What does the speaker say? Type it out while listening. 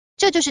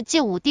这就是街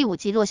舞第5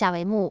季落下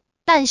帷幕，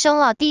诞生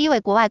了第一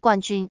位国外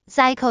冠军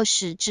Zyko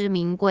实至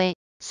名归。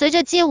随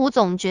着街舞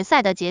总决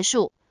赛的结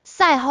束，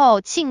赛后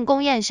庆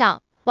功宴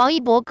上，王一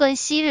博跟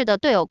昔日的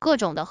队友各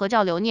种的合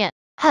照留念，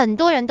很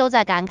多人都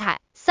在感慨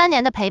3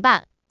年的陪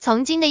伴，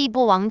曾经的一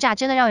波王炸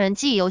真的让人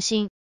记忆犹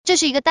新。这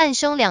是一个诞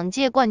生2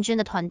届冠军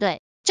的团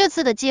队，这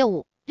次的街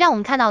舞让我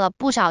们看到了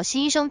不少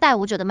新生代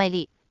舞者的魅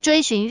力，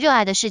追寻热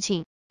爱的事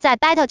情，在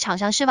battle 场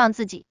上释放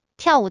自己，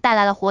跳舞带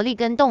来了活力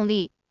跟动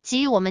力，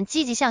给予我们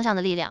积极向上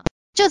的力量。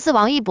这次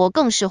王一博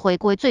更是回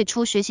归最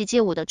初学习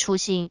街舞的初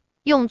心，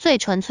用最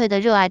纯粹的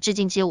热爱致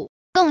敬街舞，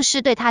更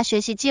是对他学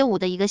习街舞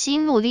的一个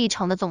心路历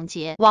程的总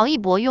结。王一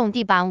博用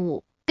地板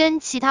舞跟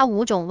其他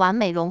舞种完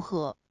美融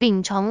合，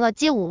秉承了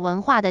街舞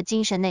文化的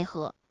精神内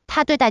核，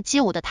他对待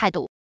街舞的态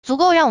度足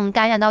够让我们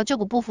感染到这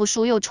股不服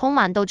输又充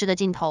满斗志的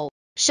劲头。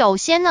首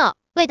先呢，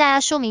为大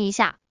家说明一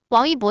下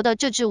王一博的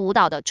这支舞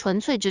蹈的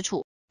纯粹之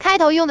处。开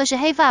头用的是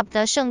Hip Hop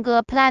的圣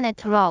歌 Planet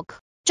Rock，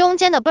 中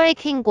间的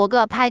Breaking 国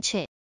歌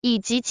Apache， 以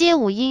及街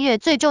舞音乐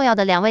最重要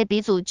的2位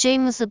鼻祖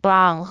James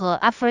Brown 和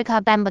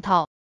Africa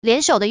Bambaataa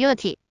联手的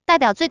Unity， 代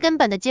表最根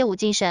本的街舞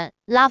精神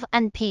Love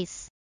and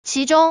Peace。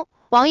 其中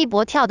王一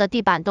博跳的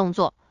地板动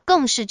作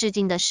更是致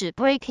敬的是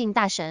Breaking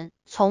大神，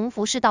从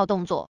服饰到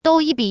动作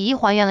都1比1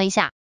还原了一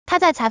下。他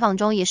在采访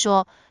中也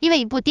说，因为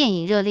一部电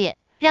影热烈，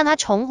让他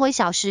重回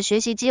小时学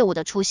习街舞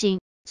的初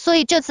心，所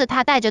以这次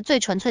他带着最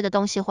纯粹的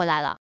东西回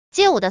来了。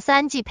街舞的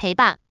3季陪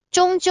伴，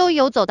终究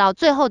有走到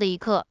最后的一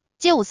刻。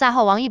街舞赛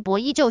后，王一博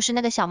依旧是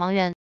那个小盲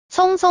人，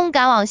匆匆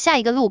赶往下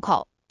一个路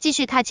口，继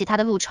续开启他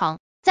的路程。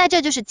在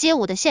这就是街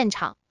舞的现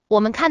场，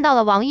我们看到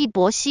了王一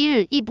博昔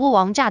日一波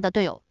王炸的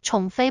队友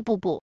宠飞步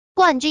步、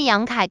冠军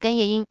杨凯跟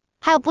叶英，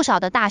还有不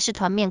少的大师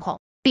团面孔。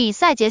比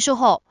赛结束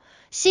后，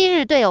昔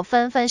日队友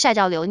纷纷晒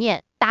照留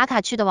念，打卡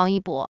区的王一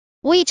博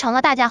无疑成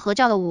了大家合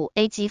照的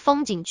5A 级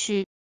风景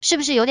区，是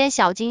不是有点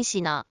小惊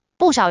喜呢？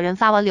不少人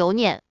发文留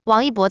念，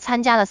王一博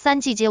参加了3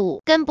季街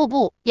舞，跟步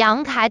步、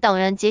杨凯等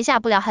人结下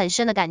不了很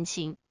深的感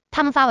情。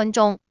他们发文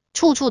中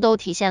处处都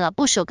体现了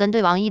不舍跟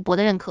对王一博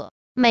的认可。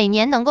每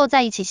年能够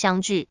在一起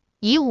相聚，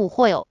以舞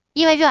会友，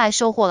因为热爱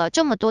收获了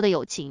这么多的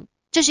友情，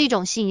这是一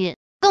种幸运，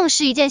更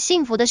是一件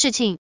幸福的事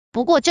情。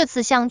不过这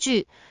次相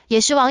聚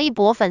也是王一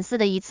博粉丝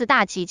的一次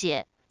大集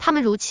结，他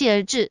们如期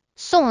而至，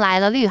送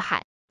来了绿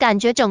海，感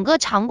觉整个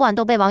场馆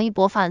都被王一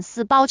博粉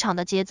丝包场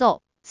的节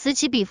奏，此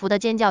起彼伏的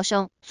尖叫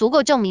声足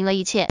够证明了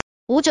一切。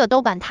舞者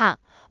都感叹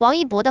王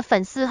一博的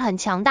粉丝很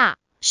强大。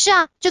是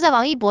啊，就在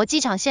王一博机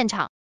场现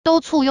场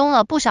都簇拥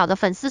了不少的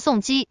粉丝送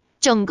机，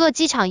整个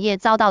机场也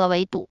遭到了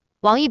围堵。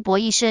王一博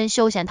一身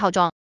休闲套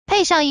装，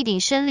配上一顶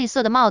深绿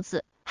色的帽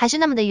子，还是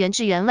那么的原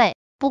汁原味。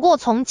不过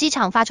从机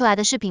场发出来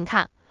的视频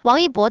看，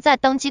王一博在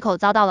登机口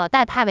遭到了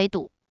代拍围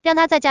堵，让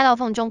他在夹道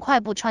缝中快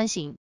步穿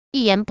行，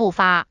一言不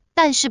发，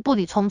但是步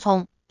履匆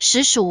匆，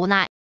实属无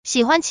奈。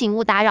喜欢请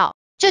勿打扰。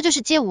这就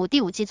是街舞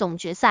第5季总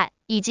决赛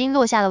已经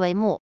落下了帷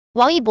幕，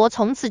王一博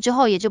从此之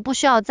后也就不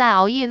需要再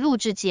熬夜录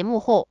制节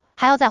目后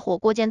还要在火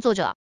锅间坐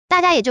着，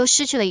大家也就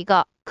失去了一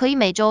个可以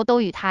每周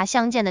都与他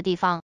相见的地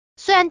方。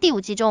虽然第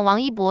5季中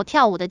王一博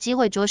跳舞的机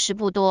会着实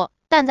不多，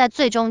但在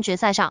最终决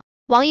赛上，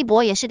王一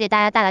博也是给大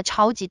家带来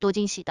超级多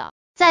惊喜的。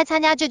在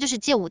参加这就是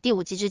街舞第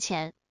5季之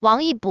前，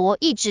王一博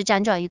一直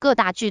辗转于各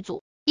大剧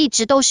组，一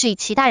直都是以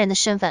其他人的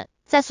身份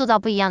在塑造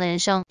不一样的人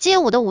生。街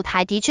舞的舞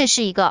台的确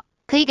是一个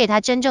可以给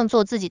他真正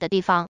做自己的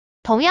地方。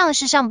同样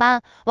是上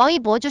班，王一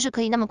博就是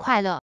可以那么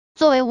快乐。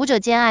作为舞者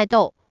兼爱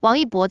豆，王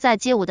一博在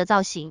街舞的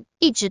造型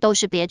一直都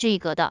是别具一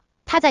格的，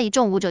他在一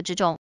众舞者之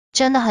中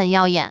真的很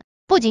耀眼。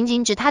不仅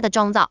仅指他的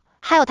妆造，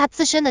还有他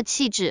自身的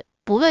气质，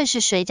不论是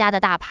谁家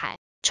的大牌，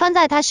穿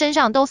在他身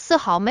上都丝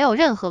毫没有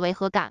任何违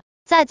和感。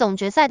在总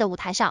决赛的舞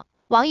台上，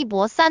王一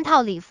博3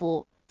套礼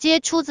服皆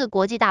出自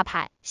国际大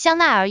牌，香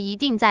奈儿一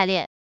定在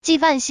列，纪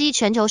梵希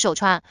全球首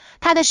穿。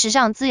他的时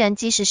尚资源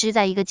即使是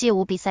在一个街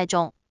舞比赛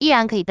中依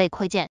然可以被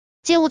窥见。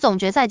街舞总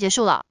决赛结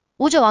束了，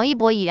舞者王一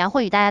博已然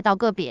会与大家道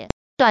个别，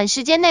短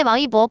时间内王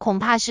一博恐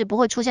怕是不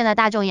会出现在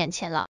大众眼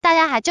前了，大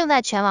家还正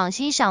在全网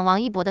欣赏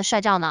王一博的帅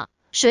照呢，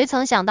谁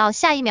曾想到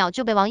下一秒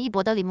就被王一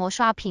博的李默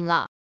刷屏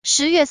了。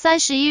10月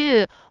31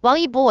日，王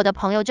一博我的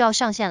朋友就要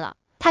上线了，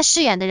他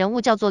饰演的人物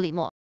叫做李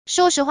默。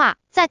说实话，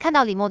在看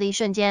到李默的一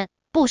瞬间，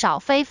不少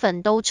非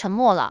粉都沉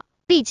默了，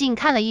毕竟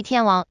看了一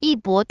天王一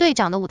博队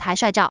长的舞台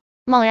帅照，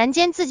猛然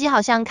间自己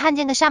好像看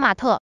见个杀马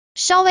特，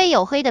稍微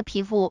黝黑的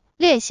皮肤，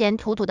略显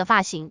土土的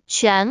发型，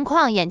全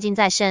框眼镜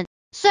在身。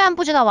虽然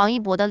不知道王一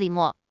博的李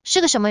默是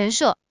个什么人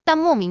设，但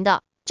莫名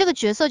的这个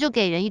角色就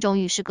给人一种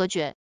与世隔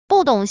绝，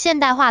不懂现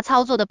代化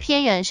操作的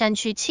偏远山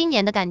区青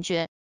年的感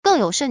觉。更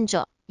有甚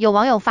者，有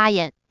网友发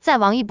言，在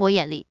王一博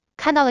眼里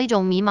看到了一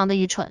种迷茫的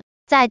愚蠢。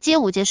在街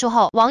舞结束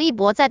后，王一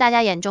博在大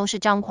家眼中是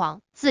张狂、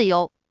自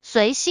由、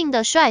随性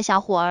的帅小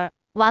伙儿，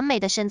完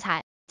美的身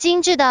材，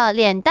精致的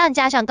脸蛋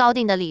加上高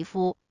定的礼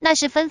服，那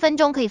是分分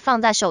钟可以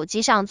放在手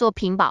机上做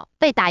屏保，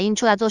被打印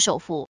出来做首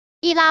付，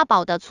易拉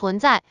宝的存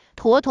在，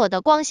妥妥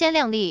的光鲜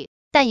亮丽。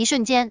但一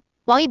瞬间，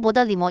王一博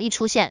的李默一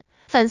出现，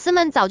粉丝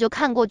们早就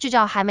看过剧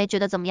照还没觉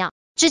得怎么样，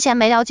之前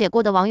没了解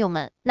过的网友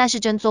们那是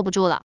真坐不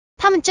住了。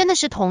他们真的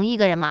是同一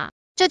个人吗？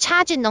这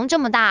差距能这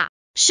么大？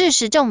事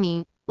实证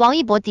明，王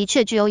一博的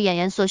确具有演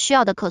员所需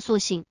要的可塑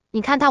性。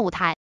你看他舞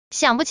台，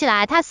想不起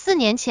来他4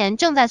年前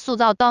正在塑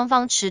造端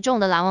方持重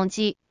的蓝忘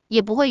机，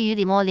也不会与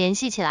李默联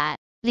系起来。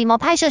李默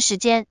拍摄时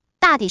间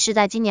大抵是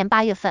在今年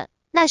8月份，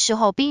那时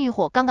候《冰与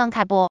火》刚刚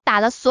开播，打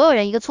了所有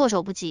人一个措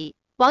手不及。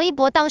王一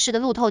博当时的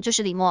路透就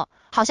是李默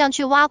好像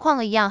去挖矿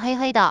了一样，黑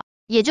黑的。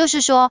也就是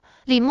说，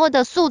李默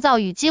的塑造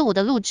与街舞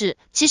的录制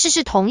其实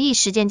是同一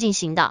时间进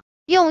行的。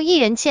用一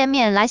人千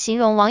面来形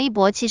容王一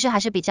博其实还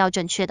是比较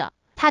准确的，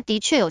他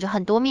的确有着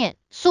很多面，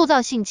塑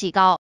造性极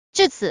高。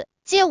至此，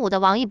街舞的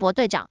王一博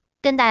队长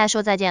跟大家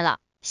说再见了。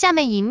下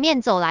面迎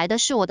面走来的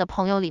是我的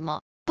朋友李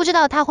默，不知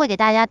道他会给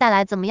大家带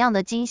来怎么样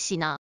的惊喜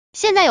呢？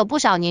现在有不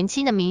少年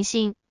轻的明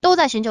星都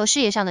在寻求事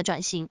业上的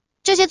转型，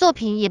这些作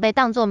品也被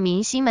当作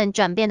明星们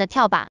转变的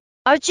跳板，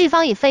而剧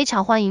方也非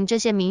常欢迎这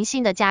些明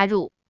星的加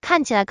入，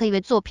看起来可以为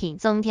作品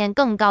增添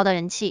更高的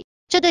人气，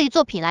这对于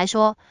作品来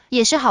说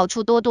也是好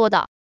处多多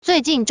的。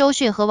最近周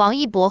迅和王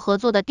一博合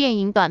作的电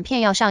影短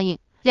片要上映，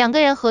两个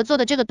人合作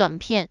的这个短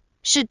片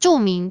是著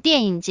名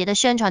电影节的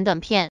宣传短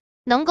片，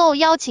能够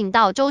邀请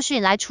到周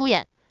迅来出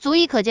演，足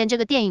以可见这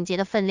个电影节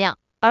的分量，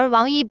而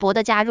王一博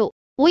的加入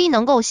无疑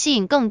能够吸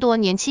引更多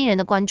年轻人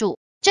的关注。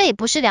这也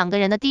不是两个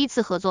人的第一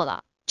次合作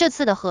了，这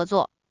次的合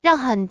作让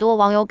很多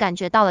网友感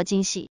觉到了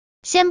惊喜。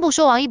先不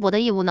说王一博的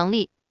业务能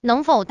力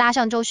能否搭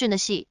上周迅的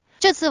戏，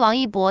这次王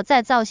一博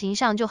在造型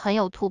上就很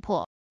有突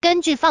破。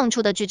根据放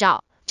出的剧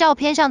照，照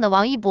片上的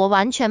王一博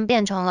完全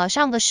变成了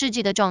上个世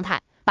纪的状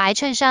态，白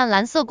衬衫、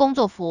蓝色工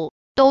作服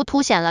都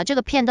凸显了这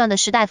个片段的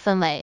时代氛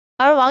围，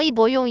而王一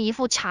博用一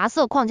副茶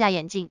色框架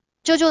眼镜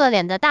遮住了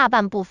脸的大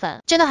半部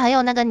分，真的很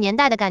有那个年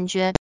代的感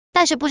觉。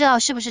但是不知道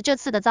是不是这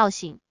次的造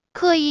型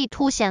刻意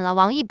凸显了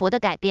王一博的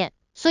改变，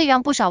所以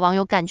让不少网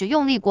友感觉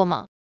用力过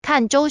猛。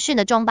看周迅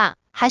的装扮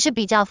还是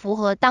比较符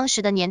合当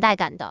时的年代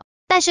感的，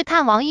但是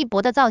看王一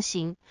博的造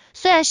型，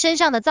虽然身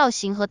上的造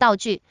型和道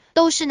具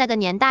都是那个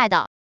年代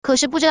的，可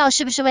是不知道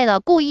是不是为了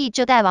故意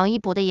遮盖王一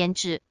博的颜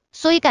值，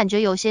所以感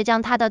觉有些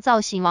将他的造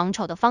型往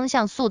丑的方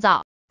向塑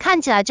造，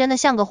看起来真的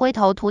像个灰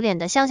头土脸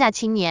的乡下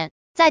青年。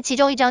在其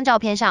中一张照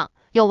片上，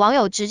有网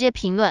友直接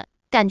评论，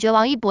感觉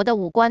王一博的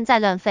五官在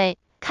乱飞，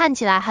看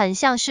起来很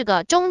像是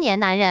个中年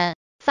男人，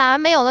反而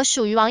没有了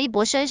属于王一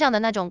博身上的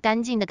那种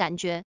干净的感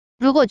觉。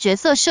如果角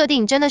色设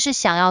定真的是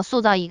想要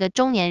塑造一个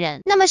中年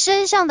人，那么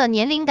身上的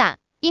年龄感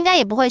应该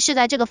也不会是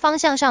在这个方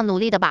向上努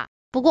力的吧。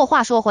不过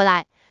话说回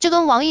来，这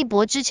跟王一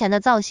博之前的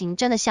造型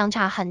真的相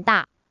差很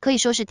大，可以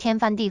说是天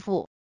翻地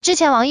覆。之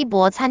前王一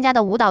博参加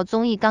的舞蹈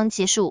综艺刚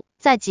结束，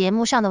在节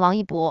目上的王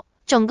一博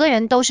整个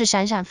人都是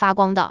闪闪发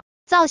光的，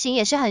造型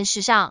也是很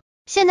时尚，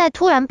现在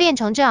突然变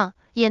成这样，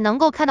也能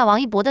够看到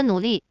王一博的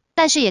努力，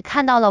但是也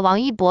看到了王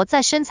一博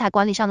在身材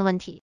管理上的问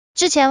题。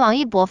之前王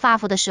一博发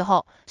福的时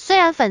候，虽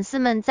然粉丝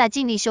们在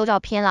尽力修照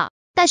片了，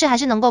但是还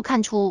是能够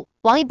看出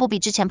王一博比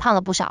之前胖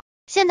了不少。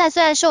现在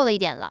虽然瘦了一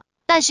点了，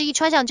但是一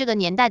穿上这个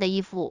年代的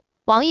衣服，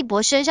王一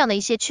博身上的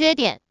一些缺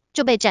点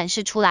就被展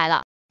示出来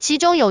了。其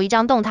中有一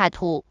张动态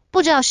图，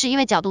不知道是因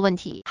为角度问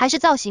题还是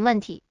造型问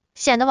题，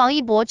显得王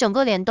一博整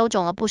个脸都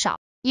肿了不少。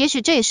也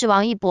许这也是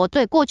王一博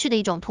对过去的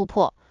一种突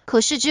破，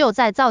可是只有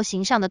在造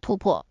型上的突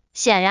破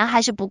显然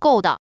还是不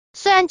够的。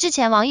虽然之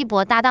前王一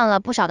博搭档了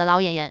不少的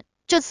老演员，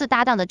这次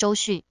搭档的周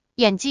迅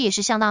演技也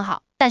是相当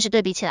好，但是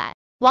对比起来，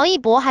王一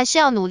博还是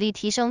要努力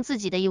提升自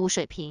己的业务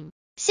水平。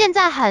现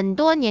在很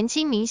多年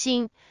轻明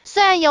星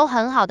虽然有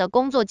很好的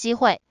工作机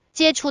会，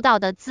接触到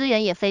的资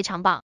源也非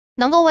常棒，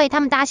能够为他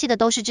们搭戏的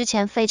都是之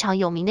前非常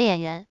有名的演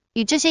员，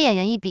与这些演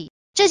员一比，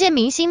这些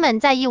明星们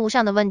在业务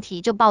上的问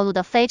题就暴露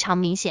得非常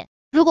明显。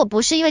如果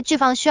不是因为剧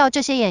方需要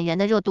这些演员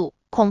的热度，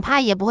恐怕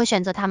也不会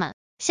选择他们。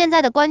现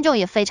在的观众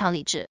也非常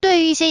理智，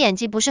对于一些演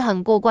技不是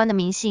很过关的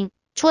明星，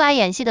出来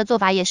演戏的做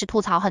法也是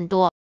吐槽很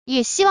多，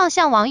也希望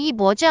像王一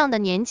博这样的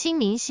年轻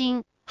明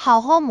星好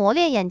好磨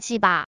练演技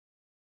吧。